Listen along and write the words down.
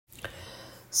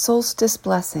Solstice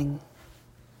Blessing.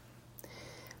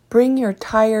 Bring your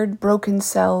tired, broken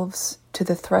selves to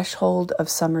the threshold of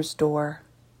summer's door.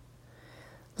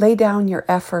 Lay down your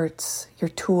efforts, your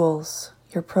tools,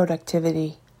 your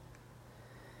productivity.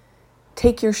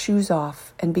 Take your shoes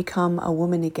off and become a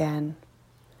woman again,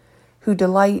 who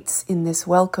delights in this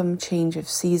welcome change of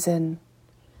season,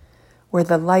 where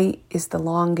the light is the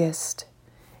longest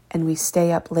and we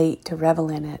stay up late to revel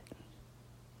in it.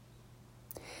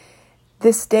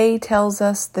 This day tells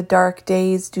us the dark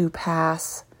days do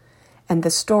pass, and the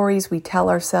stories we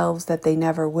tell ourselves that they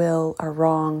never will are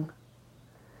wrong.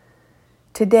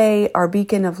 Today, our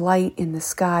beacon of light in the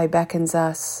sky beckons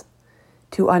us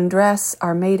to undress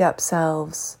our made-up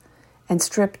selves and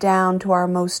strip down to our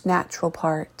most natural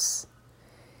parts,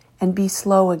 and be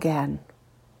slow again,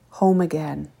 home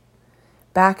again,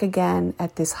 back again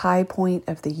at this high point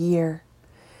of the year,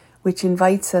 which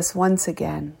invites us once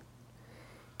again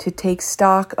to take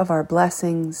stock of our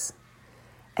blessings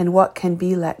and what can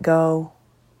be let go,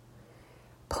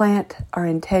 plant our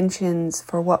intentions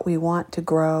for what we want to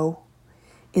grow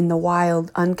in the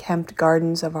wild, unkempt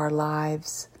gardens of our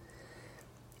lives,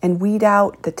 and weed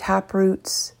out the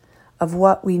taproots of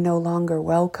what we no longer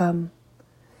welcome,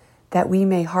 that we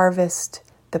may harvest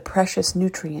the precious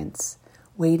nutrients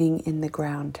waiting in the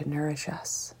ground to nourish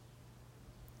us.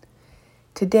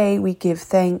 Today we give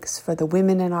thanks for the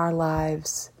women in our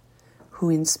lives who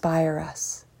inspire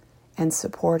us and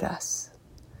support us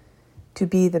to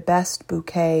be the best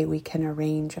bouquet we can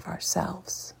arrange of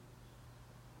ourselves.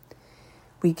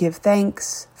 We give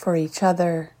thanks for each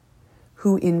other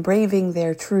who, in braving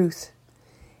their truth,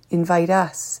 invite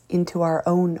us into our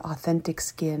own authentic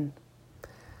skin,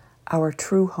 our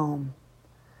true home,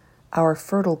 our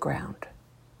fertile ground,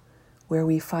 where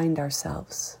we find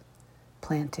ourselves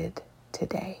planted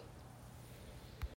today.